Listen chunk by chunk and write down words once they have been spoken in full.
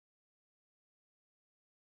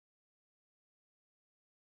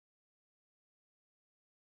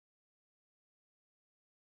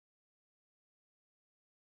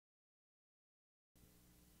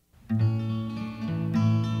The town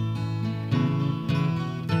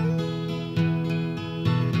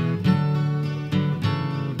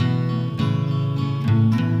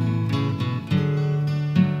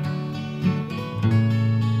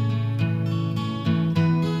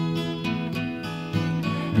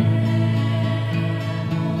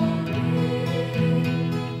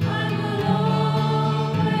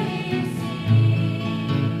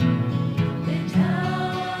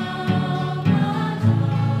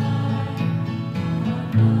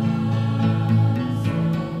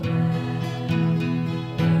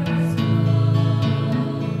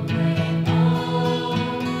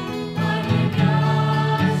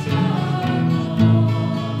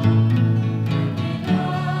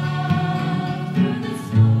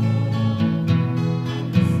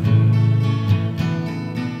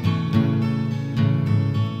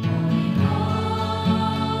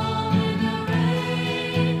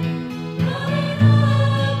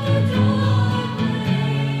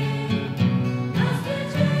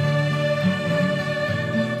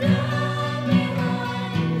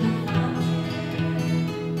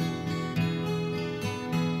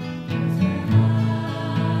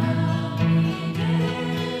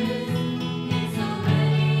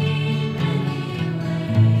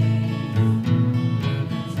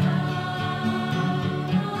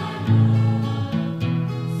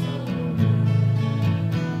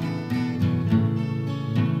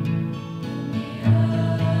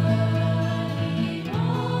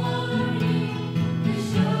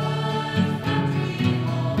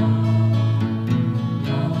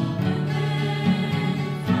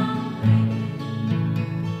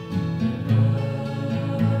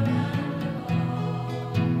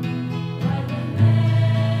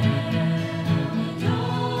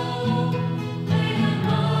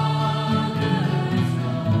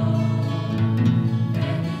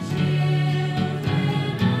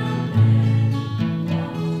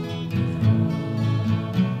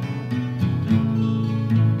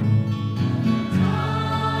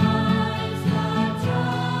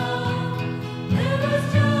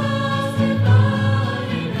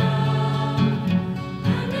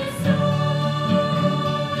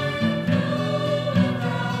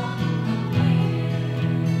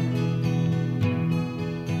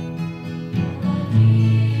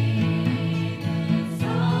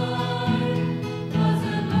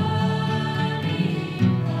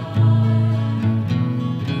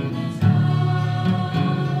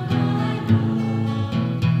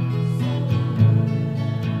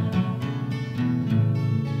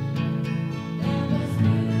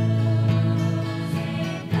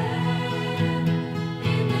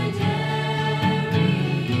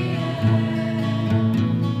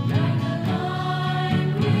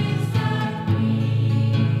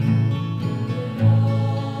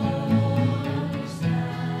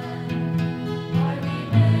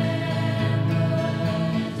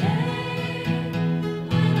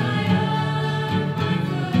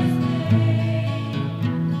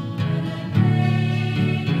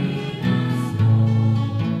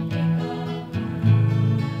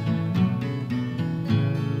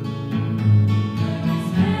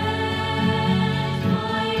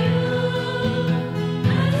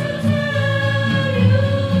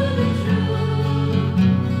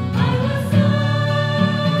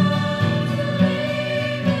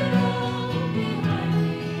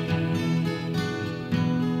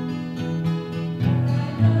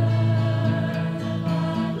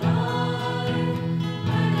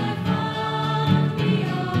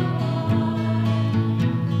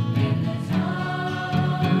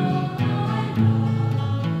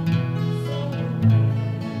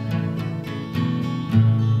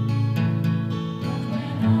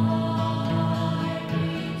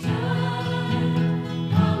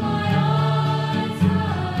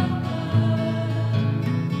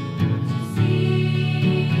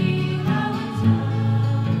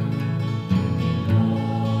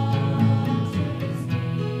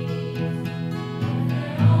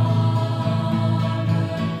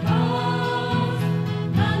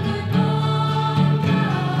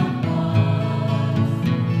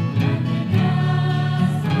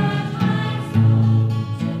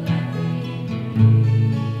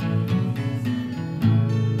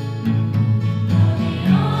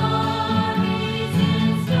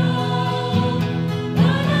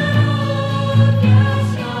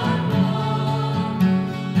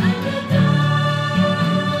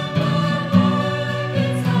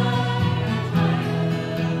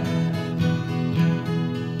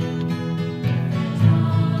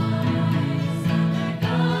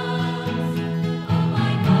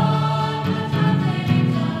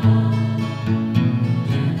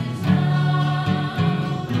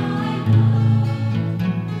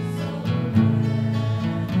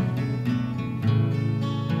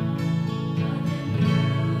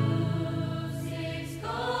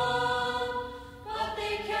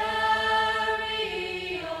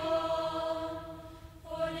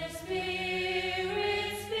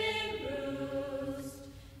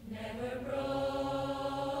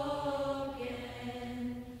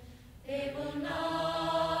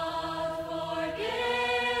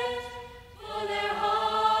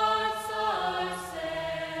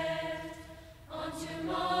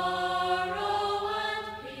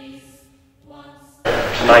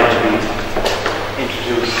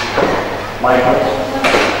Michael,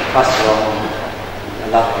 Costello, a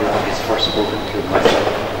lot of you have his first book, including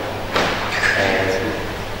myself.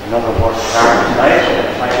 Another work of art tonight,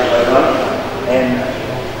 Michael well done.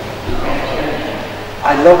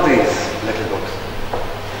 I love these little books.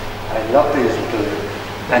 I love these little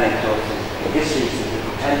anecdotes, histories, these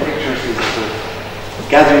little 10 pictures, these little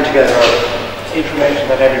gathering together of information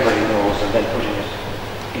that everybody knows and then putting it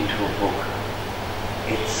into a book.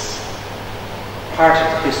 It's part of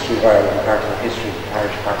the history of Ireland, part of the history of the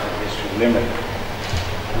parish, part of the history of Limerick.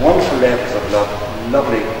 Wonderful labels of love,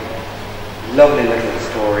 lovely little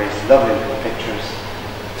stories, lovely little pictures.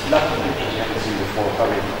 Lots of pictures you haven't seen before,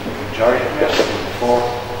 probably the majority of them you haven't seen before.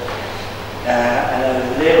 And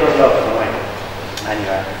a labour of love for Michael.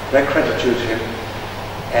 Anyway, great credit due to him.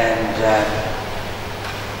 And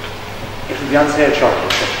it will be on sale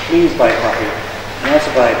shortly, so please buy a copy. And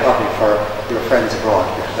also buy a copy for your friends abroad,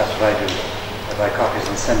 because that's what I do. I buy copies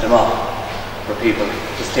and send them off for people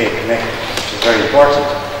to stay connected, which is very important.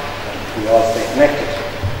 We all stay connected.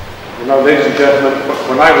 You know, ladies and gentlemen,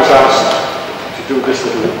 when I was asked to do this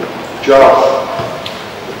little job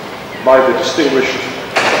by the distinguished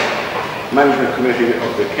management committee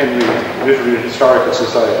of the Kenry Literary and Historical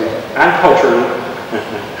Society and Cultural,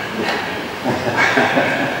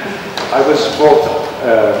 I was both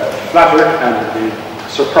flattered and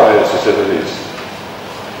surprised, to say the least.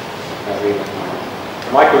 I mean,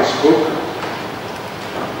 Michael's book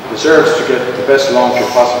deserves to get the best launch it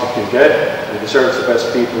possibly can get, and deserves the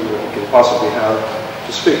best people that it can possibly have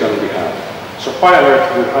to speak on behalf. So why on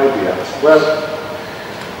earth would I be asked? Well,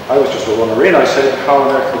 I was just a runner in. I said, how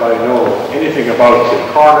on earth would I know anything about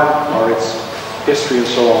Kilcornan or its history and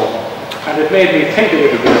so on? And it made me think a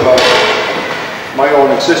little bit about my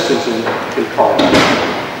own existence in Kilcornan.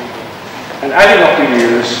 And adding up the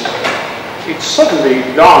years, it suddenly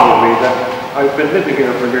dawned on me that I've been living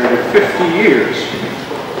here for nearly 50 years.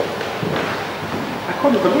 I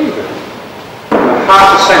couldn't believe it.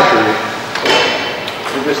 Half a century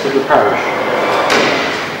in this little parish.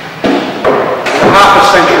 And half a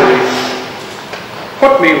century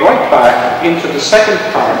put me right back into the second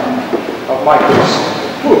part of Michael's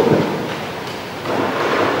book.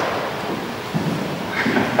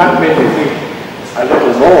 That made me think a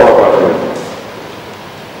little more about it.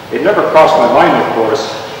 It never crossed my mind, of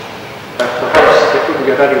course, that perhaps they couldn't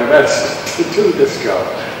get anyone else to do this job.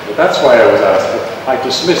 But that's why I was asked. I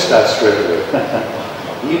dismissed that straight away.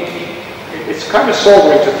 It's kind of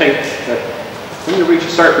sobering to think that when you reach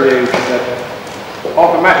a certain age that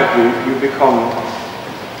automatically you become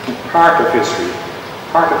part of history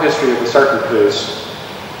of a certain place,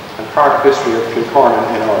 and part of history of Kilcornan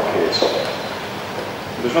in our case.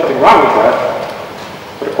 There's nothing wrong with that,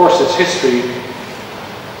 but of course it's history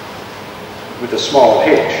with a small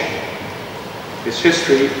h. It's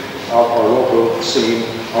history of our local scene,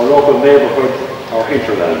 our local neighbourhood, our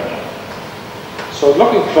hinterland. So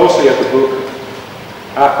looking closely at the book,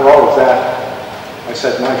 after all of that, I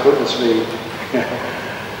said, my goodness me,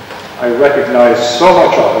 I recognise so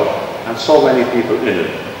much of it and so many people in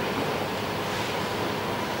it.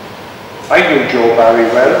 I knew Joe Barry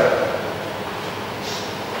well,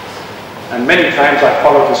 and many times I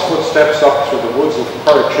followed his footsteps up through the woods of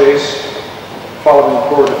Chase, following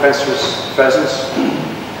poor defenceless pheasants,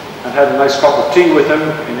 and had a nice cup of tea with him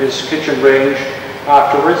in his kitchen range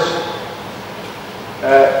afterwards.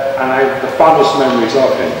 And I have the fondest memories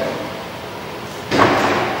of him.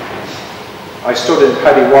 I stood in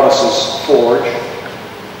Paddy Wallace's forge,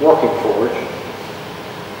 working forge,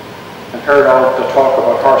 and heard all the talk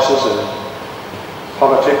about horses and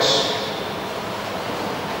politics.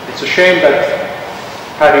 It's a shame that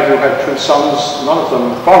Paddy, who had 2 sons, none of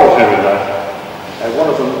them followed him in that. One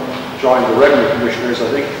of them joined the revenue commissioners,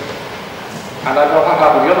 I think. And I don't know what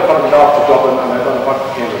happened. The other one went off to Dublin, and I don't know what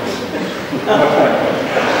became of him.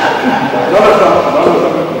 none of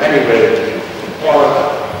them, anyway, or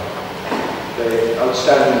the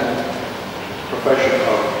outstanding profession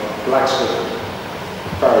of blacksmith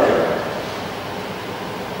farrier.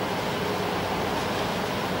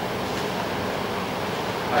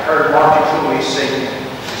 I heard Marty Cooley sing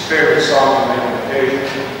his favourite song on many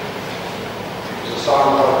occasions. It was a song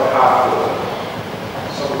about the half-wheel.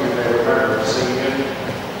 Some of you may remember singing it.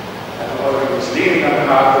 I don't know if it was leaning on the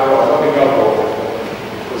half-wheel or looking up over it, but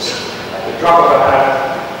it was at the drop of a hat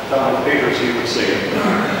down in Peters he would sing it.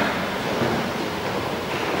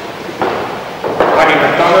 Paddy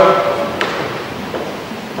MacDonald,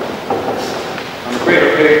 on the great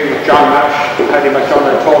occasion of John Nash, Paddy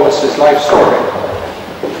MacDonald told us his life story.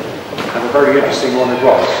 And a very interesting one it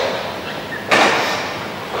was.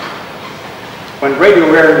 When Radio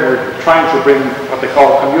Éireann were trying to bring what they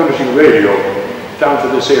call community radio down to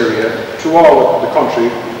this area, to all of the country,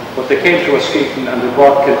 but they came to Skeeton and they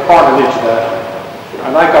brought Kilcornan into that.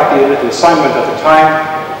 And I got the little assignment at the time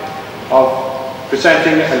of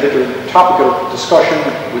presenting a little topical discussion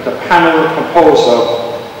with a panel composed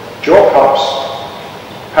of Joe Copps,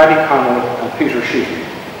 Paddy Connell and Peter Sheehy.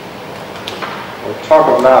 Talk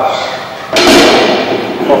of laughs.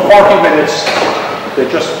 For 40 minutes they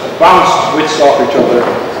just bounced wits off each other,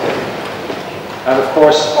 and of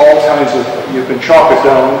course all kinds of, you can chalk it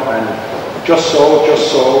down, and just so,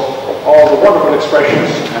 all the wonderful expressions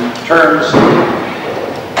and terms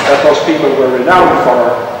that those people were renowned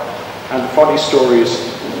for, and the funny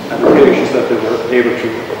stories and occasions that they were able to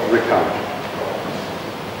recount.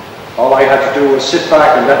 All I had to do was sit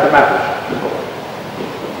back and let them at it.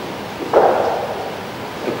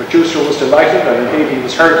 The producer was delighted, and indeed he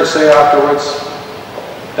was heard to say afterwards,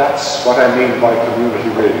 "That's what I mean by community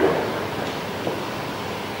radio."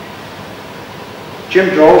 Jim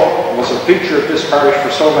Joe was a preacher of this parish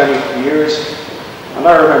for so many years, and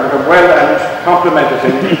I remember him well and complimented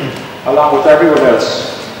him along with everyone else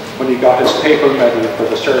when he got his papal medal for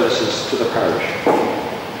the services to the parish.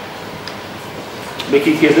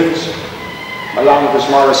 Mickey Giddens, along with his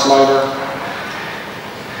Morris Minor,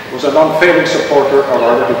 was an unfailing supporter of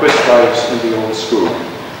our little whist drives in the old school.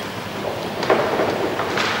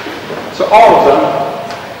 So all of them,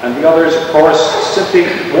 and the others of course, simply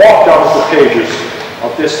walked out of the pages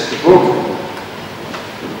of this book.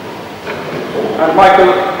 And Michael,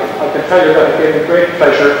 I can tell you that it gave me great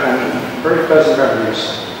pleasure and very pleasant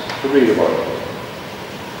memories to read about it.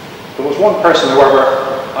 There was one person, however,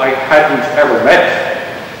 I hadn't ever met,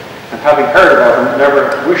 and having heard about him,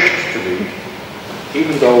 never wished to meet,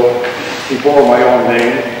 even though he bore my own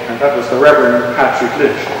name, and that was the Reverend Patrick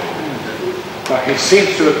Lynch. Now, he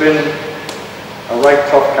seems to have been a right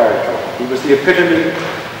tough character. He was the epitome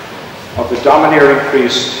of the domineering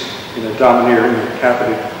priest in a domineering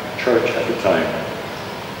Catholic church at the time.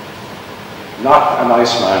 Not a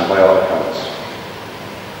nice man by all accounts.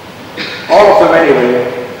 All of them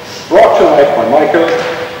anyway, brought to life by Michael,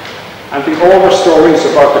 and the older stories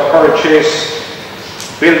about the Curragh Chase,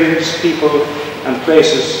 buildings, people and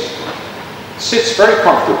places, sits very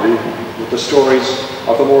comfortably with the stories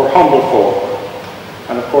of the more humble folk.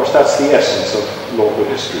 And of course that's the essence of local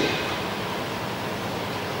history.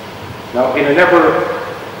 Now, in an ever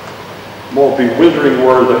more bewildering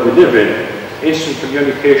world that we live in, instant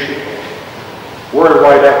communication,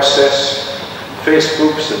 worldwide access,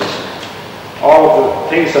 Facebooks and all of the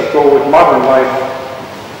things that go with modern life,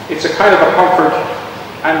 it's a kind of a comfort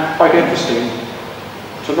and quite interesting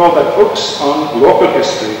to know that books on local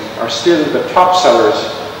history are still the top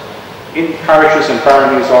sellers in parishes and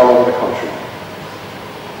baronies all over the country.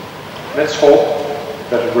 Let's hope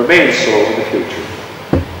that it remains so in the future.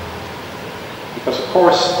 Because of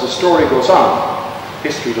course the story goes on,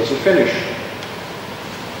 history doesn't finish.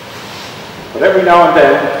 But every now and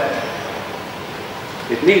then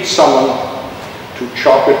it needs someone to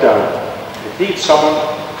chalk it down. It needs someone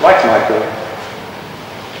like Michael,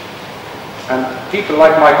 and people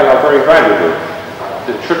like Michael are very valuable.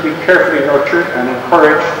 They should be carefully nurtured and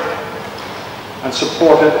encouraged and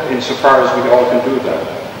supported insofar as we all can do that.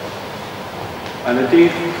 And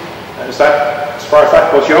indeed, as far as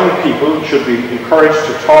that goes, young people should be encouraged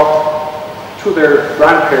to talk to their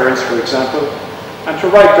grandparents, for example, and to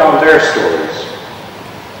write down their stories.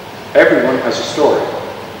 Everyone has a story.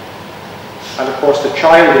 And of course, the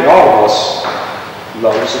child in all of us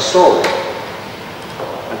loves a story.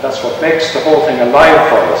 And that's what makes the whole thing alive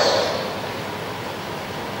for us.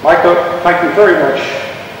 Michael, thank you very much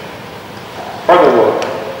for the work.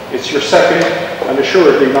 It's your second and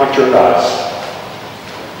assuredly not your last.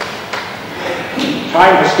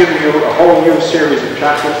 Time has given you a whole new series of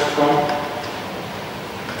chapters to come.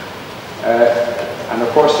 And of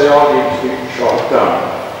course they all need to be shot down.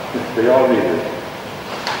 They all need it.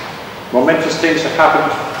 Momentous things have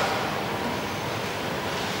happened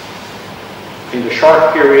in the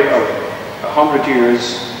short period of 100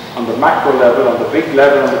 years on the macro level, on the big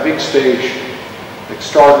level, on the big stage.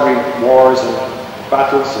 Extraordinary wars and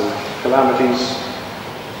battles and calamities,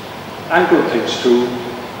 and good things too.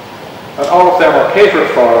 And all of them are catered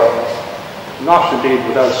for, not indeed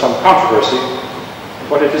without some controversy,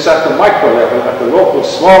 but it is at the micro level, at the local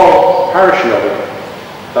small parish level,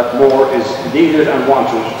 that more is needed and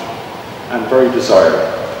wanted and very desired.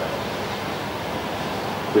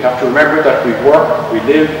 We have to remember that we work, we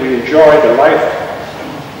live, we enjoy the life,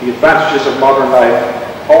 the advantages of modern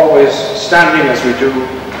life, always standing as we do,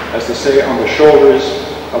 as they say, on the shoulders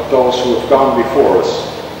of those who have gone before us.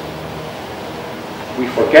 we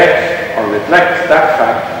forget or neglect that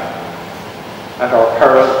fact at our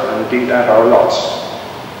peril and indeed at our loss.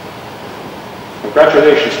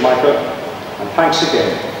 Congratulations, Michael, and thanks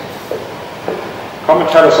again. Come and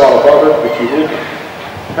tell us all about it if you would.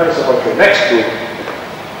 Tell us about your next group,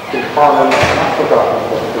 Kilcornan, not forgotten,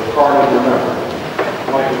 but Kilcornan remembered.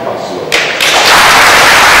 Michael Costello.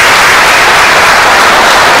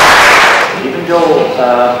 Even though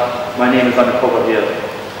my name is on the cover here,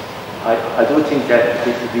 I do think that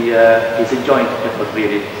this will be it's a joint effort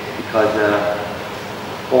really, because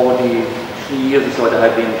over the 3 years or so that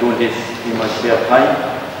I've been doing this in my spare time,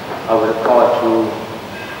 I would have called to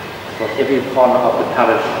every corner of the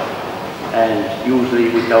parish, and usually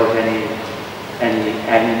without any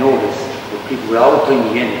notice, but people would always bring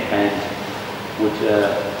me in and would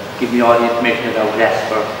give me all the information that I would ask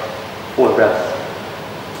for photographs,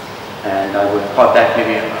 and I would call back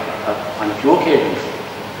maybe on a few occasions,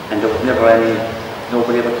 and there was never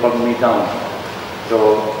nobody ever turned me down.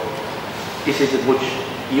 So this is as much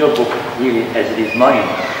your book really as it is mine,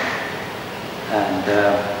 and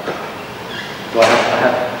so I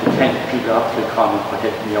have to thank people up to Kilcornan for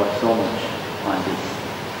helping me out so much on this.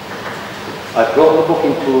 I've broken the book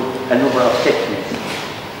into a number of sections.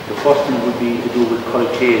 The first one would be to do with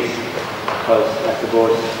Costello, because I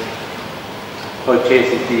suppose Costello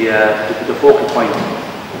is the focal point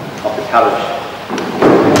of the parish.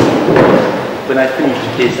 When I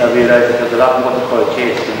finished this, I realised that there's a lot more to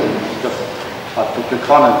Costello than just to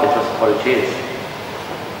Kilcornan than just Costello.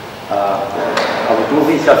 I was doing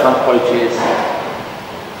research on Costello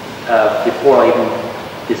before I even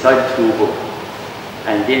decided to do a book,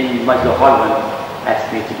 and then Michael Holman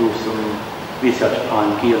asked me to do some research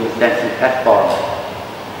on Gil's dancing platform,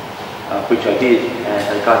 which I did, and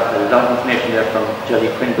I got a lot of information there from Jerry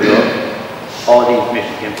Quinborough. All the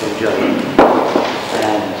information came from Jerry,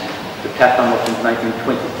 and the platform was from the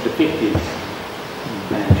 1920s to the 50s,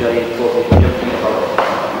 and Jerry told me everything about it.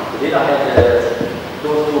 But then I had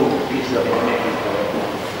those two pieces of information for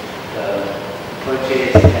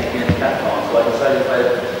purchase and Gil's platform, so I decided, well,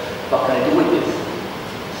 what can I do with this?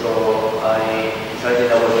 So I decided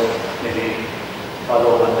I would maybe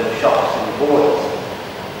follow on the shops and the borders,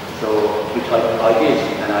 so which I did,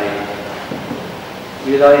 and I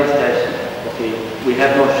realised that, okay, we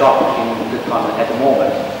have no shop in Kilcornan at the moment,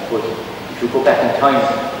 but if you go back in time,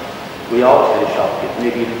 we always had a shop,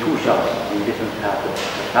 maybe even two shops in different parts of the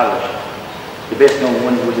parish. The best known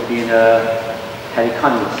one would have been Harry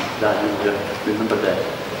Connell's, that you would remember that.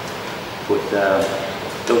 But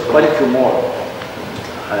there was quite a few more.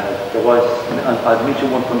 There was, I'll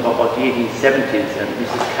mention one from about the 1870s, and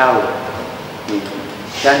Mrs. Carroll in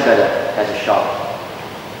Shangada had a shop,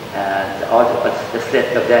 and all that's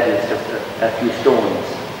left of that is just a few stones.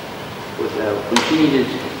 But when she needed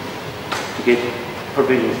to get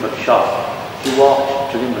provisions for the shop, she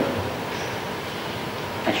walked to Limerick,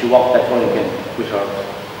 and she walked back home again with her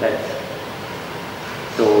legs.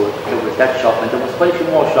 So there was that shop, and there was quite a few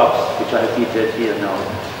more shops which I have detailed here now.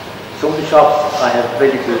 Some of the shops I have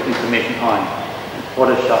very little information on, and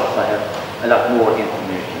other shops I have a lot more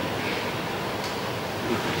information.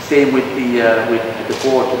 Same with the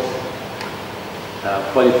borders.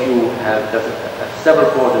 Quite a few have, there's several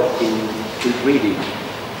borders in Kilreedy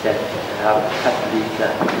that have actually,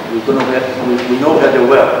 we know where they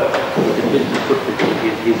were, but the physical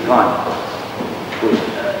footprint is gone. But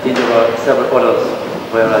then there were several others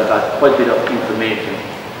where I got quite a bit of information,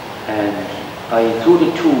 and I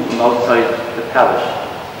included two from outside the parish,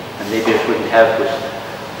 and maybe I shouldn't have,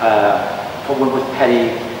 but one was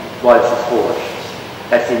Paddy Wallace's Forge.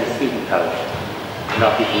 That's in the Sweden parish. A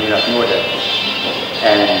lot of people may not know that.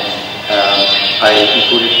 And I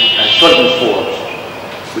included Sullivan's Forge,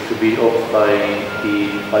 which would be up by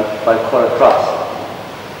Curragh Cross,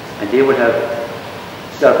 and they would have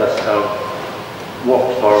service or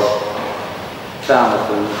worked for farmers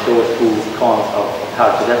in those two corners of the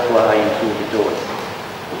parish, so that's why I included those.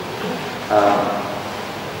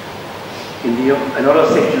 In another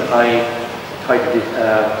section I titled it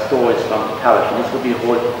Stories from the Parish, and this would be a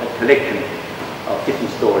collection of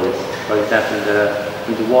different stories. For example,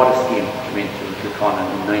 when the water scheme came into Kilcornan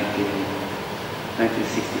in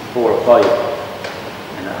 1964 or 5,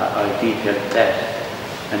 and I detailed that.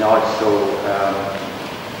 And also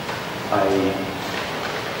I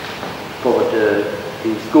covered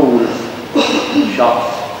the schools, shops,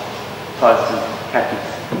 Protestant,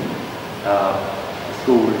 Catholics, the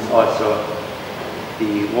schools, also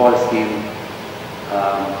the water scheme.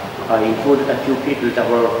 I included a few people that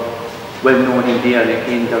were well known in the area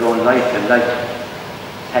in their own lifetime, like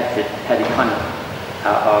Paddy Connell,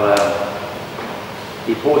 or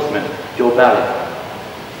the postman, Joe Barry,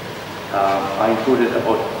 I included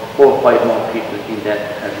about 4 or 5 more people in that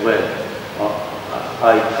as well.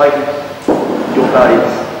 I titled Joe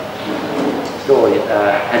Barry's story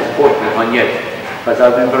and supported me on yet, because I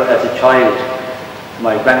remember as a child,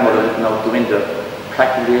 my grandmother looking out the window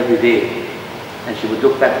practically every day, and she would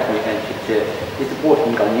look back at me and she'd say, "Is the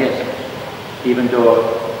boatman gone yet?" Even though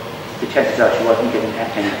the chances are she wasn't getting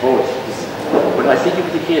any votes. But I think it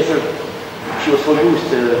was a case of she was so used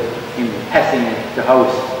to him passing the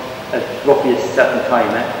house at roughly a certain time.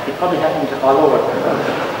 It probably happened all over.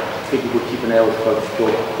 People would keep an eye out for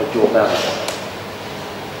Joe Barry.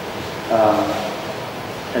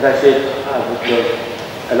 As I said, there was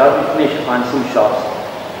a lot of information on some shops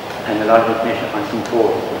and a lot of information on some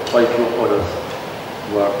stores, but quite a few others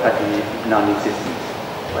were practically non-existent.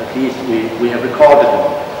 At least we have recorded them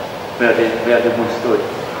where they once stood.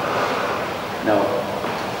 Now,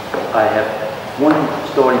 I have one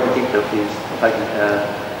story in particular, is titled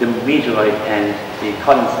The Meteorite and the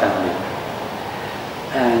Collins Family.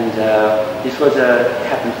 And this was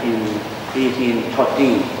happened in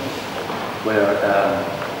 1813, where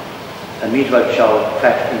a meteorite shower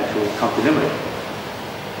crashed into County Limerick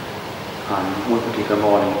on one particular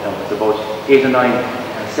morning. There was about 8 or 9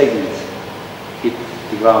 segments hit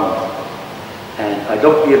the ground. And I'd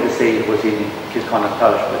love to be able to say it was in Kilcornan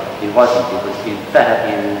Parish, but it wasn't. It was in Feta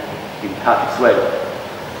in Patrick's Well.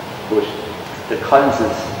 But the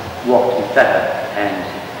Collinses walked in Feta, and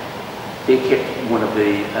they kept one of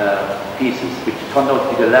the pieces, which turned out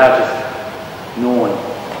to be the largest known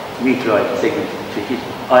meteorite segment to hit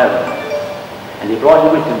Ireland. And they brought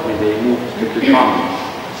it with them when they moved to Kilcornan.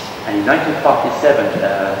 And in 1947,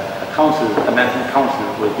 a mountain council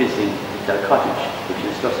was visiting their cottage, which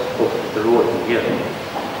is just up the road from here.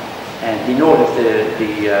 And he noticed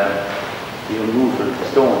the unusual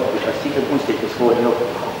stone, which I think at one stage was holding up,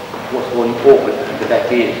 was holding open at the back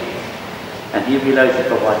gate. And he realised it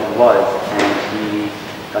for what it was, and he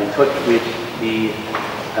got in touch with the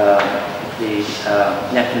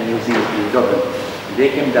National Museum in Dublin. And they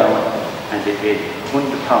came down and they paid £100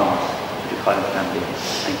 to the Collins family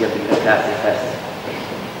and gave them a plastic cast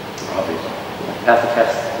of it. The plastic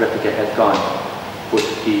cast replica has gone, but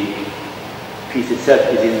the piece itself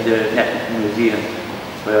is in the National Museum,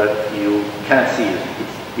 where you cannot see it.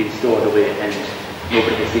 It's been stored away and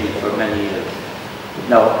nobody has seen it for many years.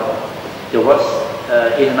 Now, there was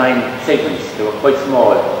 8 or 9 segments. They were quite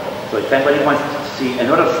small. So if anybody wants to see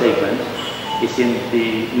another segment, it's in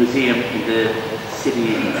the museum in the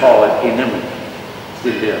City Hall in Limerick,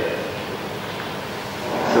 still there.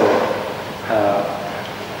 So I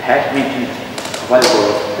had mentioned a while ago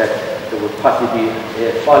that there would possibly be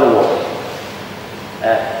a follow-up.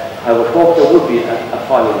 I would hope there would be a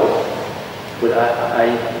follow-up, but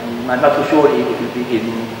I'm not so sure it will be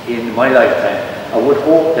in my lifetime. I would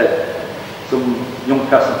hope that some young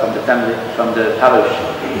person from the family, from the parish,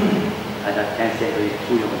 and I can't say very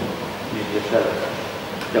too young, maybe yourself,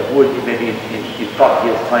 that would maybe in 40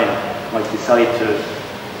 years' time might decide to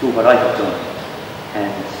do what I have done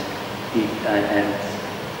and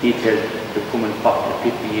detail the coming 40 to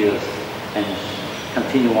 50 years and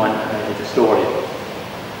continue on with the story.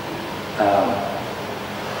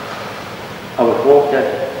 I would hope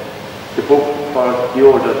that the book for the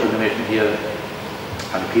older generation here,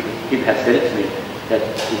 and people have said it to me, that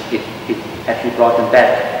it actually brought them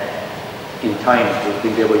back in time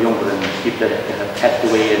when they were younger and people that have passed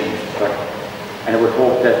away and stuff. And I would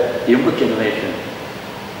hope that the younger generation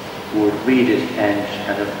would read it and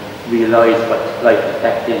kind of realise what life was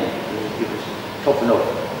back then. It was tough enough.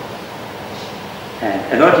 And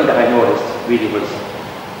another thing that I noticed really was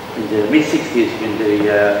in the mid-60s when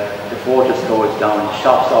the fortress closed down, the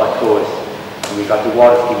shops all closed, and we got the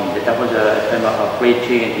water scheme, that was a time of great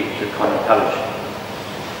change in Kilcornan Parish.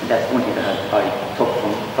 And that's one thing that I took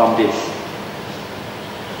from this.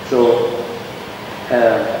 So,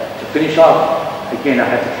 to finish off, again I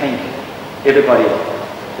have to thank everybody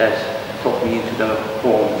that took me into their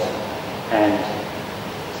homes and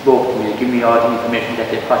spoke to me, give me all the information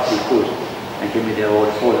that they possibly could, and give me their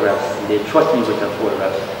old photographs, and they trust me with their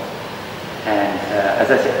photographs. And as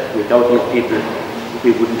I said, without these people,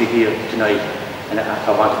 we wouldn't be here tonight. And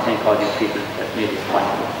I want to thank all these people that made this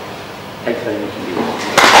possible. Thanks very much indeed.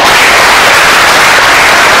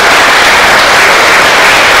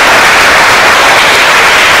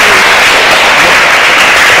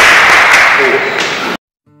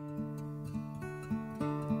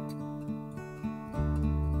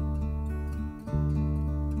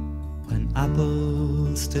 When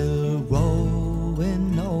apples still grow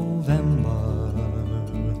in November,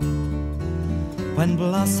 when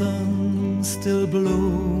blossoms still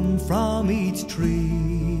bloom from each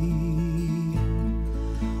tree,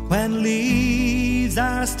 when leaves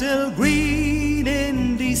are still green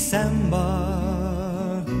in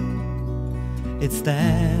December. It's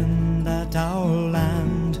then that our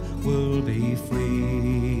land will be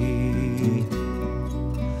free.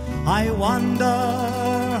 I wander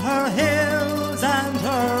her hills and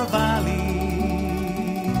her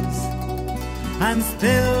valleys, and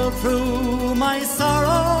still through my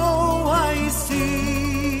sorrow I see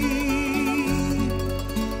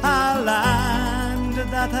a land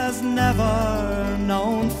that has never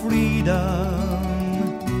known freedom,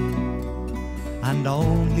 and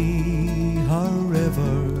only her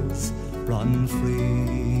rivers run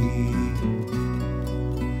free.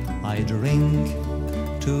 I drink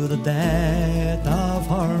to the death of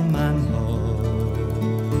her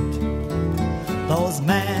manhood, those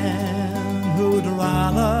men who'd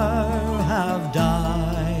rather have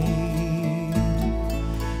died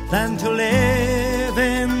than to live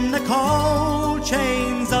in the cold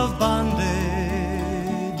chains of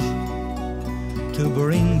bondage, to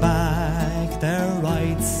bring back their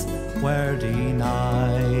rights were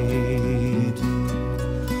denied.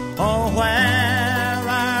 Oh, where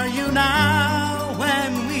are you now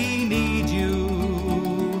when we need you?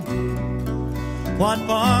 What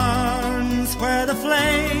burns where the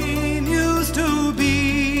flame used to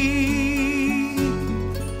be?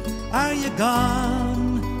 Are you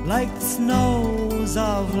gone like the snows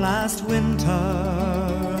of last winter?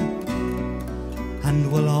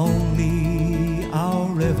 And will only our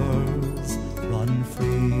rivers run free?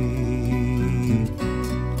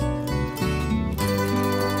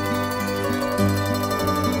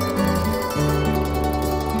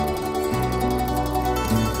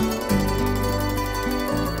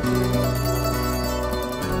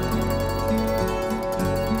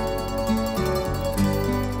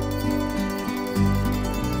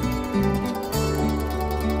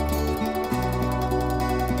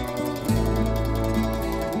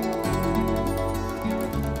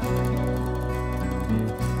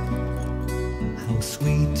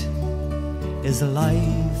 Sweet is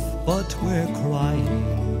life, but we're crying.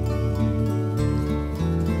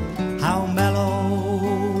 How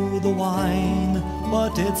mellow the wine,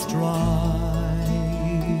 but it's dry.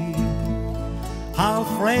 How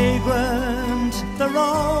fragrant the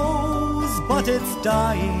rose, but it's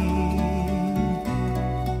dying.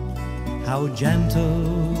 How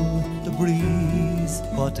gentle the breeze,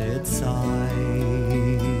 but it sighs.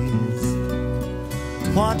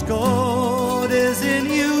 What good is in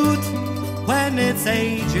youth when it's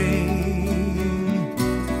aging?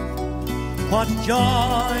 What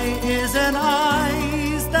joy is in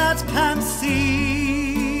eyes that can't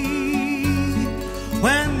see?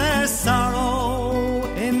 When there's sorrow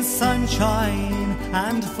in sunshine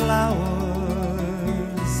and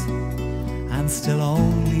flowers, and still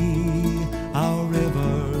only our river